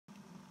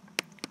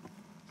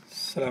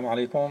Assalamu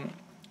alaikum.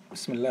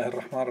 Bismillahir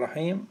Rahmanir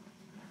Rahim.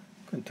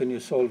 Continue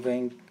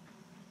solving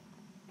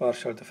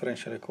partial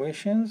differential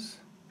equations.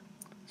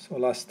 So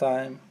last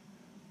time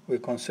we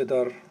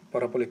considered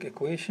parabolic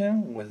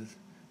equation with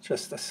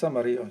just a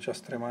summary of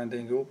just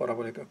reminding you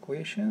parabolic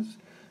equations.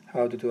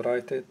 How did we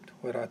write it?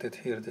 We write it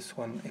here, this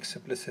one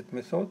explicit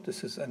method.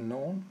 This is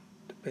unknown,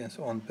 depends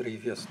on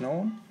previous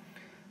known.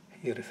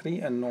 Here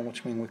 3 unknown,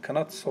 which means we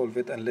cannot solve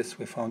it unless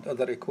we found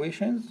other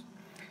equations.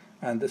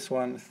 And this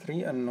one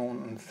 3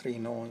 unknown and 3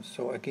 known,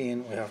 so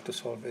again we have to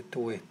solve it 2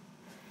 ways.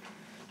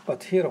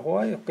 But here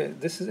why? Okay,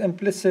 this is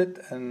implicit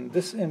and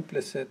this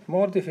implicit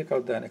more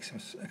difficult than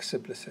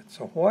explicit.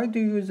 So why do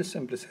you use this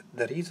implicit?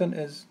 The reason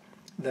is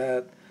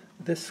that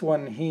this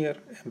one here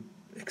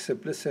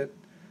explicit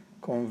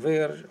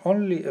converge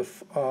only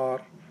if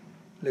r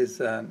less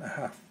than a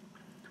half.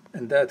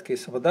 In that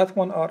case, but that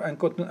one are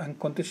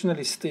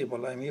unconditionally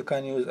stable. I mean, you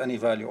can use any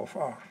value of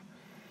r.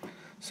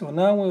 So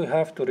now we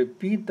have to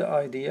repeat the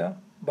idea,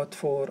 but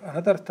for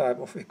another type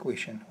of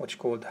equation, which is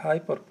called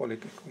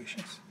hyperbolic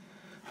equations.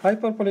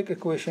 Hyperbolic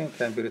equation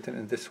can be written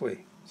in this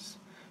way.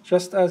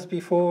 Just as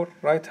before,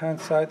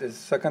 right-hand side is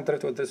second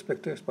derivative with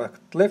respect to x, but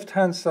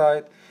left-hand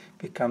side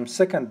becomes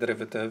second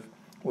derivative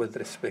with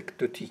respect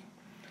to t.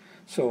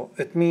 So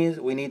it means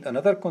we need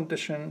another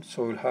condition,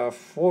 so we'll have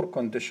 4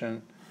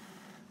 conditions,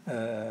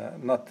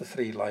 not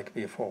 3 like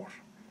before.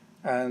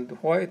 And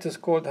why it is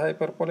called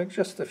hyperbolic?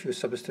 Just if you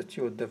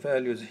substitute the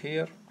values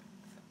here,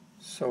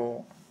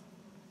 so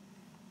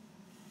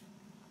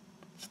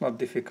it's not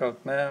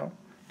difficult now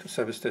to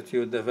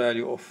substitute the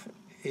value of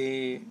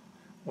a,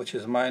 which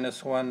is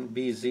 -1,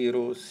 b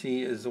 0,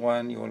 c is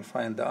 1. You will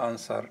find the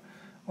answer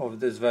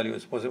of this value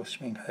is positive, which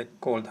means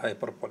called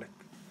hyperbolic.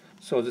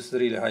 So this is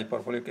really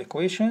hyperbolic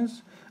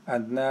equations.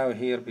 And now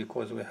here,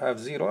 because we have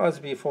 0 as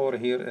before,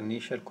 here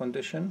initial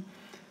condition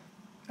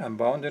and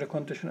boundary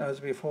condition as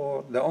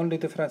before. The only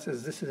difference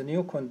is this is a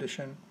new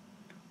condition,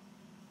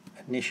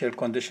 initial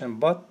condition,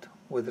 but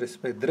with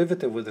respect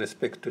derivative with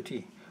respect to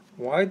t.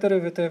 Why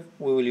derivative?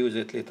 We will use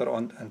it later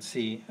on and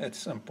see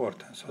its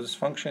importance. So this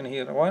function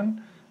here,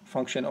 1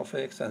 function of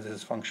x, and this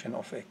is function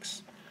of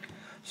x.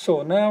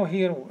 So now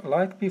here,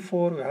 like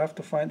before, we have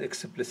to find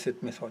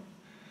explicit method.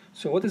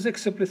 So what is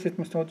explicit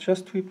method?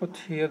 Just we put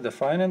here the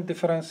finite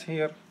difference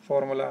here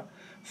formula,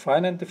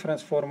 finite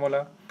difference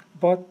formula,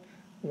 but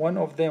one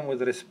of them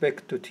with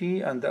respect to t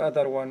and the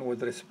other one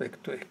with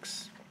respect to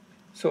x.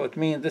 So it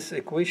means this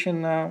equation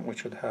now, we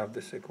should have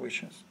these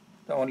equations.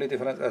 The only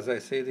difference, as I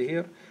said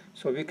here,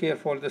 so be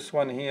careful, this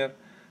one here,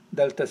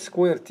 delta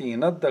square t,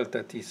 not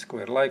delta t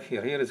square, like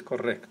here is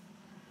correct.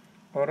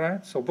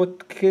 Alright, so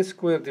put k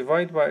square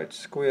divided by h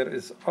square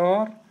is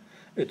r.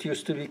 It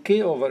used to be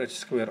k over h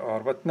square r,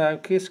 but now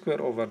k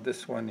square over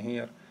this one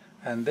here.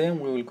 And then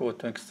we will go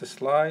to next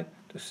slide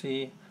to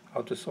see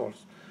how to solve.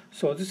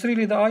 So this is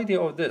really the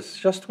idea of this.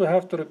 Just we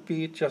have to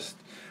repeat just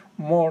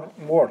more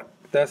work.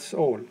 That's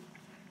all.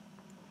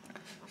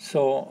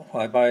 So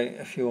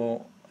if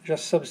you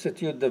just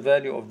substitute the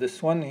value of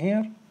this one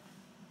here,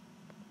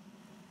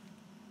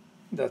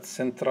 that's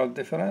central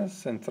difference.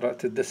 Central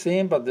is the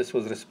same, but this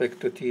with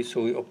respect to t.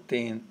 So we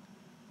obtain,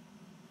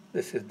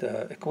 this is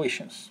the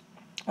equations.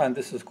 And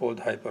this is called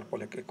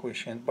hyperbolic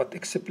equation, but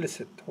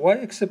explicit. Why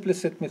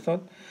explicit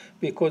method?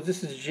 Because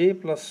this is j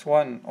plus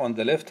 1 on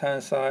the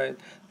left-hand side.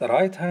 The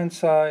right-hand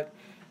side,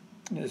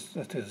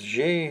 it is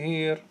j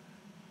here,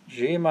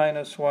 j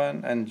minus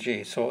 1, and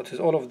j. So it is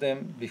all of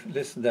them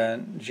less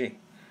than j.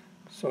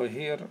 So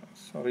here,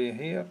 sorry,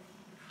 here.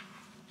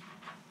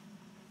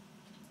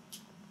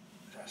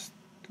 Just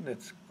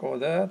let's go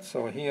that.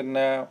 So here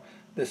now,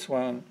 this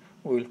one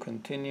will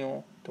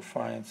continue to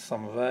find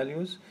some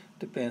values.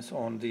 Depends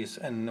on these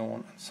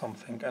unknown and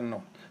something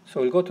unknown.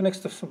 So we'll go to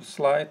next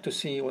slide to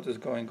see what is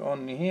going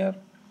on here.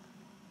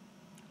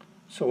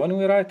 So when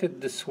we write it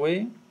this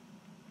way,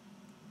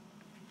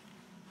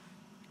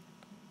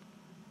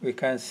 we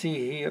can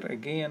see here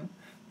again,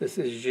 this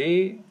is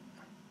j,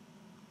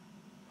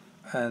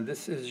 and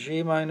this is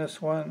j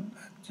minus 1,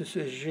 this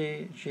is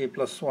j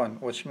plus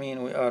 1, which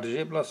means we are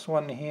j plus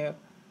 1 here.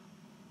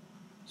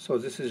 So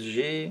this is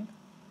j,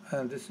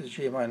 and this is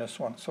j minus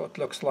 1. So it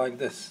looks like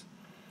this.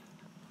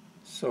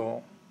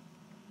 So,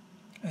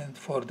 and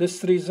for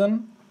this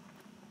reason,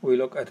 we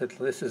look at it,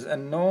 this is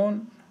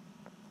unknown,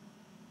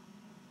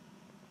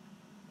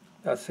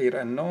 that's here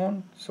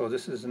unknown, so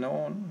this is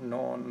known,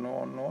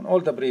 known, all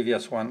the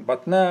previous one.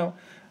 But now,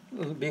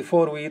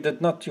 before we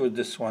did not use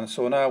this one,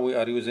 so now we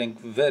are using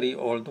very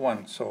old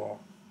one, so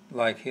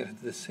like here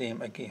it's the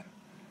same again.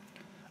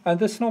 And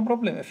there's no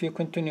problem if you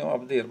continue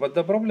up there, but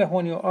the problem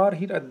when you are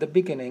here at the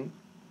beginning,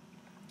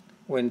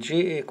 when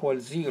j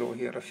equals 0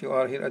 here, if you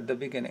are here at the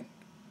beginning,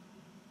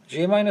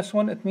 j minus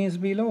 1, it means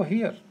below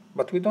here,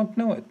 but we don't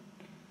know it.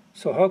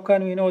 So how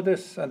can we know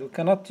this? And we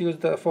cannot use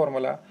the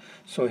formula.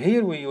 So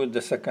here we use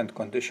the second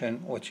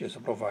condition, which is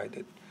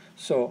provided.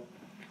 So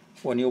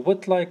when you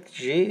put like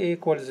j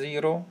equals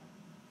 0,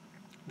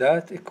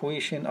 that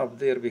equation up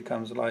there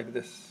becomes like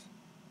this.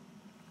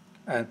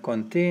 and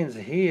contains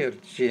here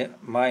J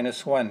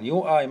minus 1,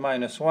 ui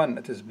minus 1,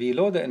 it is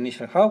below the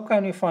initial. How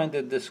can we find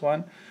it this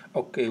one?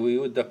 Okay, we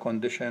use the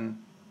condition,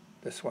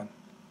 this one,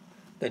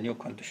 the new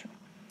condition.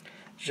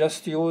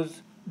 Just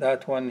use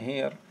that one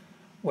here.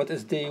 What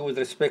is D with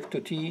respect to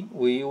T?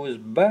 We use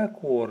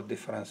backward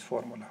difference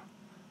formula.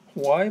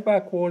 Why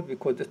backward?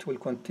 Because it will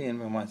contain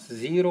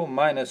 0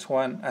 minus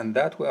 1, and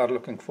that we are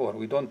looking for.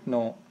 We don't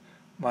know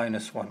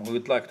minus 1. We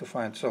would like to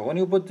find. So when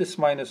you put this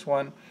minus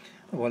 1,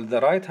 well, the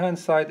right hand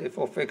side f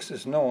of x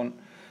is known.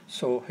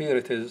 So here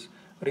it is.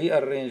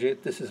 Rearrange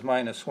it. This is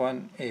minus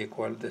 1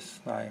 equal this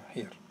now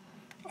here.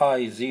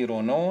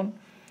 I0 known.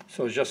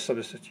 So just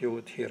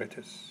substitute. Here it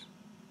is.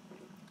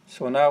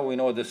 So now we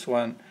know this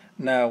one.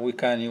 Now we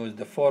can use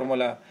the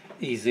formula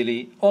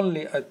easily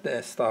only at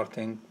the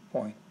starting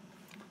point.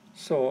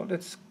 So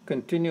let's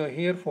continue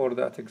here for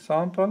that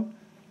example.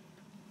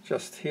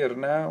 Just here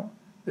now,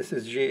 this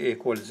is j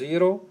equals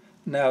 0.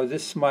 Now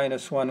this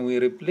minus 1, we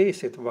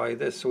replace it by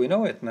this. We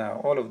know it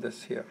now, all of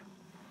this here.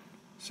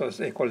 So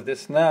it's equals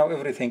this. Now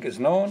everything is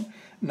known.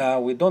 Now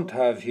we don't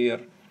have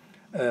here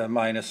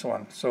minus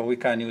 1. So we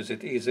can use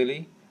it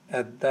easily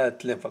at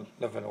that level,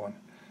 level 1.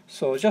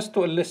 So just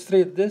to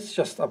illustrate this,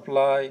 just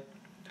apply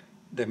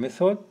the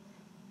method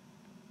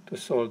to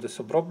solve this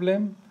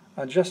problem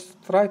and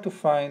just try to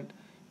find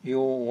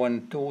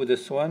u12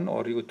 this one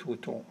or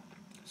u22.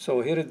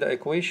 So here is the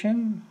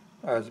equation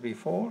as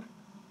before,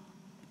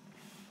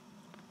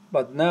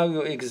 but now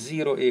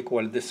ux0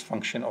 equal this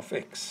function of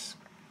x,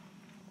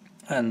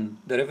 and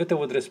derivative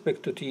with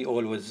respect to t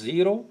always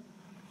 0,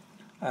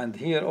 and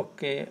here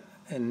okay,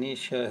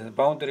 initial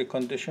boundary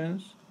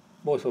conditions,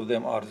 both of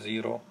them are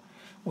 0.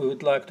 We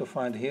would like to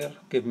find here,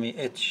 give me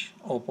h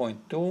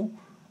 0.2,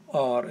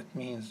 or it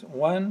means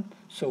 1,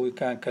 so we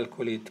can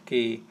calculate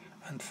k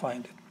and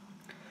find it.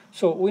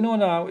 So we know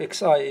now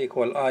xi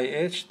equal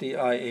ih, di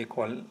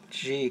equal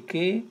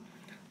jk.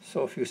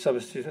 So if you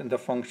substitute in the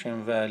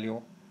function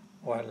value,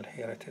 well,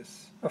 here it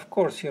is. Of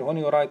course, here when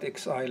you write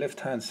xi,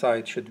 left hand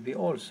side should be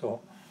also,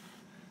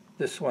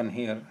 this one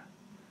here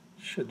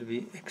should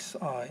be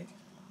xi.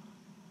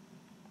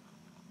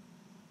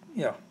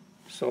 Yeah,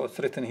 so it's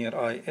written here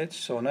ih.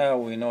 So now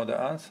we know the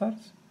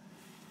answers.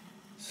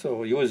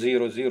 So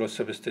u00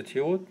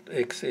 substitute,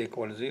 x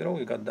equals 0,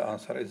 we got the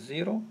answer is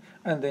 0,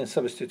 and then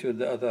substitute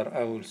the other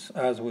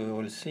as we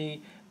will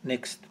see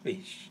next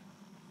page.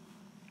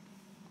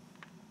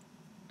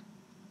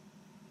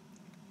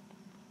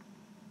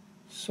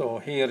 So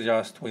here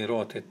just we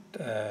wrote it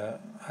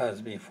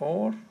as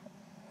before,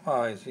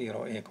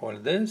 I0 equal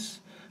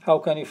this. How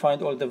can you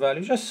find all the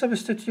values? Just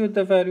substitute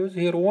the values.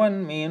 Here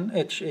 1 mean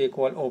h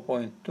equal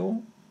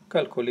 0.2,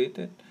 calculate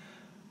it.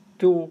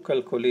 2,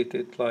 calculate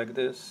it like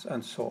this,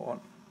 and so on.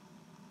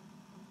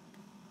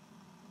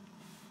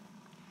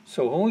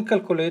 So when we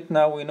calculate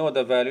now, we know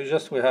the value,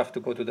 just we have to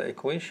go to the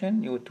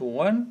equation,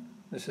 u21,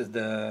 this is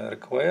the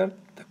required,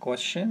 the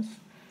questions.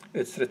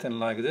 It's written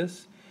like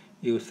this,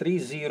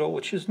 u30,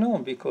 which is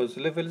known because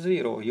level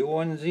 0,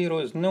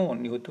 u10 is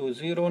known,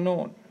 u20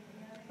 known.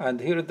 And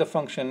here is the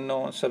function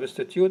known,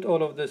 substitute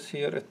all of this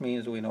here, it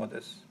means we know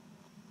this.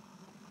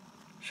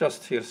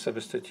 Just here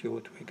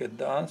substitute, we get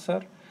the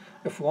answer.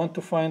 If we want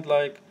to find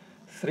like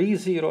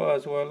 30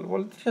 as well,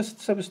 well,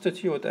 just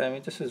substitute. I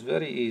mean, this is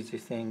very easy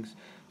things.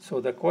 So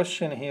the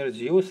question here is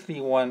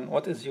u31.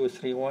 What is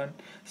u31?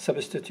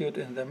 Substitute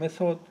in the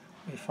method.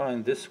 We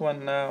find this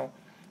one now,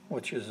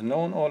 which is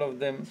known, all of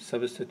them.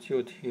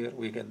 Substitute here,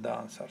 we get the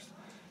answers.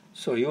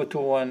 So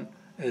u21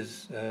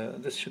 is,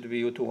 this should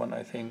be u21,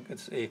 I think.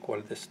 It's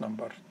equal this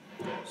number.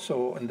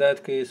 So in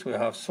that case, we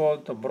have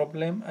solved the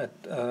problem at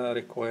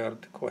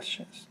required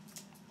questions.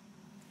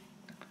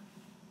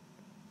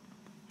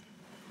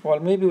 Well,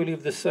 maybe we'll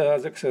leave this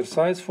as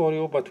exercise for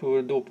you, but we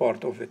will do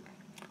part of it.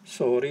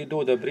 So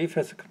redo the brief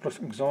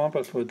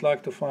examples. We would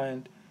like to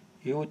find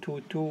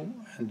u22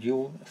 and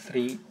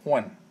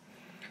u31.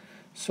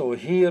 So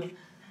here,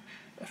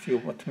 if you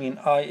put mean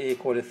I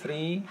equal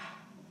 3,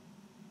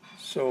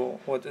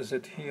 so what is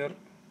it here?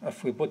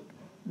 If we put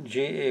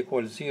j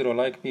equals 0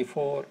 like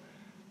before,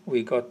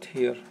 we got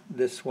here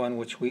this one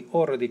which we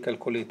already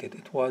calculated.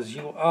 It was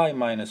ui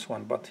minus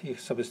 1, but here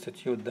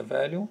substitute the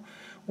value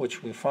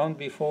which we found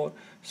before.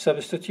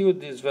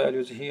 Substitute these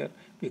values here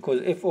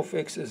because f of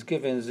x is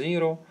given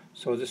 0,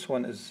 so this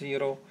one is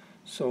 0.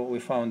 So we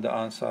found the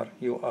answer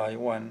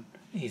ui1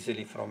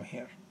 easily from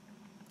here.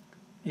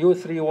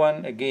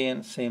 u31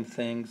 again, same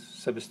things,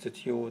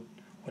 substitute.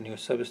 When you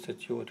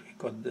substitute, we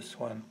got this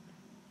one.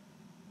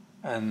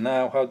 And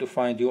now how to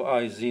find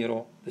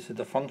ui0? This is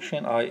the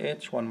function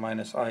ih, 1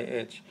 minus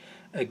ih.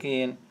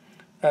 Again,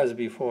 as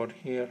before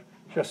here,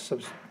 just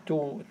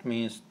substitute, it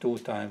means 2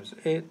 times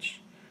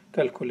h,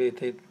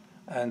 calculated,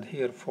 and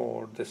here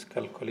for this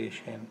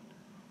calculation,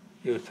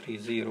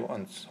 u30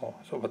 and so.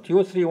 But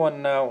u31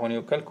 now, when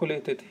you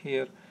calculate it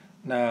here,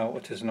 now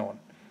it is known.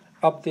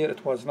 Up there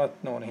it was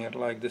not known here,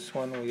 like this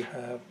one we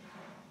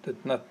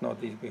did not know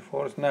these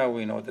before. Now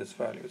we know these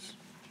values.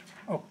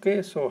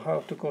 Okay, so how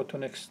to go to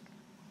next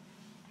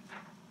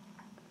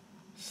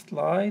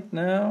slide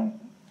now.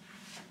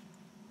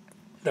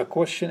 the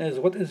question is,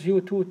 what is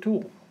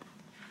U22?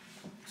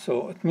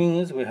 So it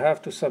means we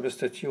have to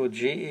substitute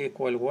J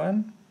equal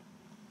 1,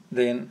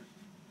 then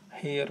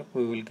here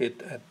we will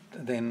get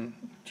then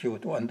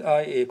U2, and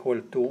I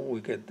equal 2,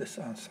 we get this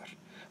answer.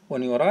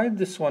 When you write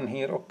this one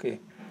here, okay,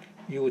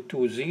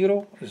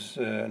 U20 is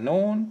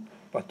known,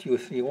 but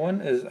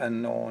U31 is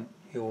unknown,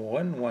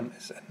 U11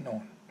 is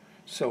unknown.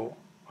 So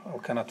I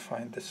cannot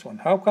find this one.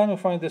 How can we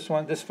find this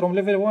one? This from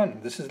level 1.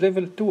 This is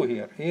level 2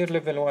 here. Here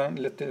level 1,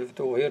 level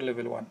 2, here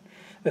level 1.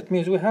 That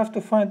means we have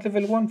to find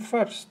level 1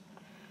 first.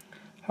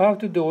 How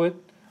to do it?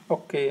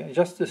 Okay,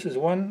 just this is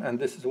 1 and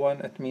this is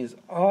 1. It means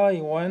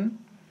I1.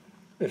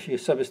 If you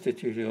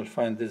substitute, you will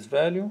find this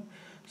value.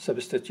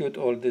 Substitute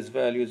all these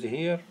values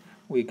here.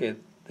 We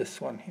get this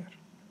one here.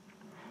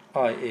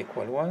 I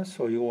equal 1,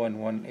 so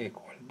U11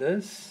 equal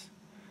this.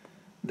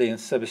 Then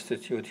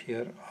substitute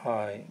here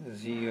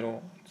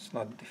I0. It's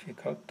not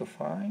difficult to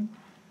find.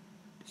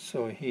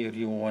 So here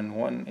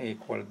U11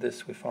 equal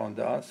this. We found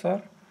the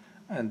answer.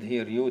 And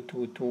here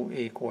U22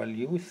 equal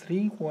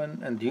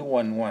U31 and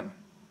U11.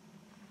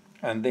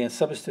 And then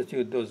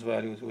substitute those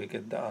values, we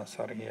get the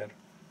answer here.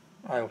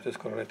 I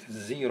autoscore rate is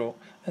 0.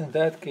 In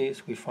that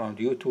case, we found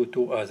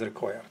U22 as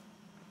required.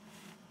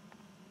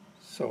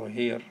 So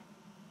here,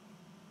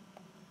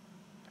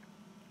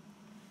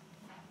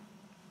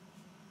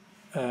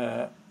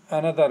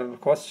 another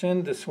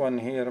question, this one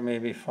here,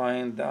 maybe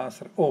find the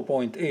answer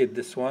 0.8,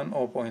 this one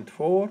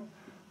 0.4,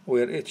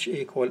 where h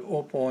equal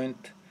 0.1.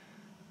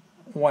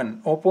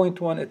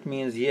 0.1, it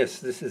means yes,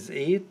 this is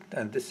 8,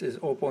 and this is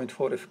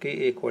 0.4. If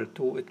k equal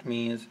 2, it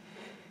means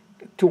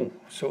 2.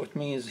 So it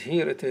means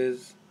here it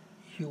is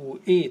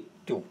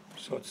U82.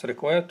 So it's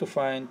required to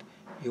find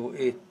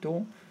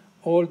U82.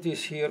 All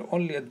these here,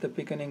 only at the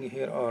beginning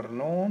here are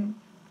known,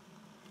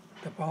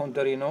 the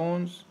boundary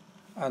knowns,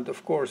 and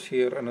of course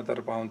here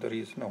another boundary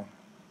is known.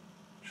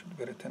 Should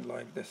be written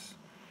like this.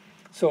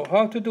 So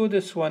how to do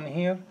this one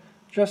here?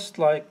 Just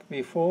like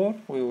before,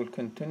 we will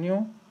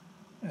continue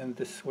in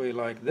this way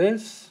like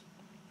this.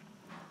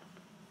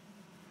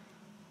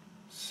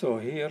 So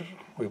here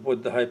we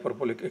put the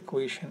hyperbolic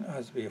equation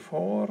as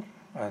before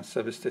and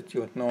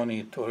substitute, no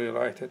need to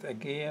rewrite it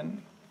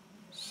again.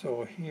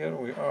 So here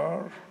we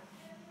are,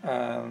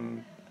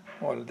 and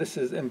well, this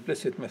is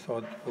implicit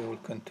method, we will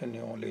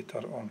continue later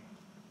on.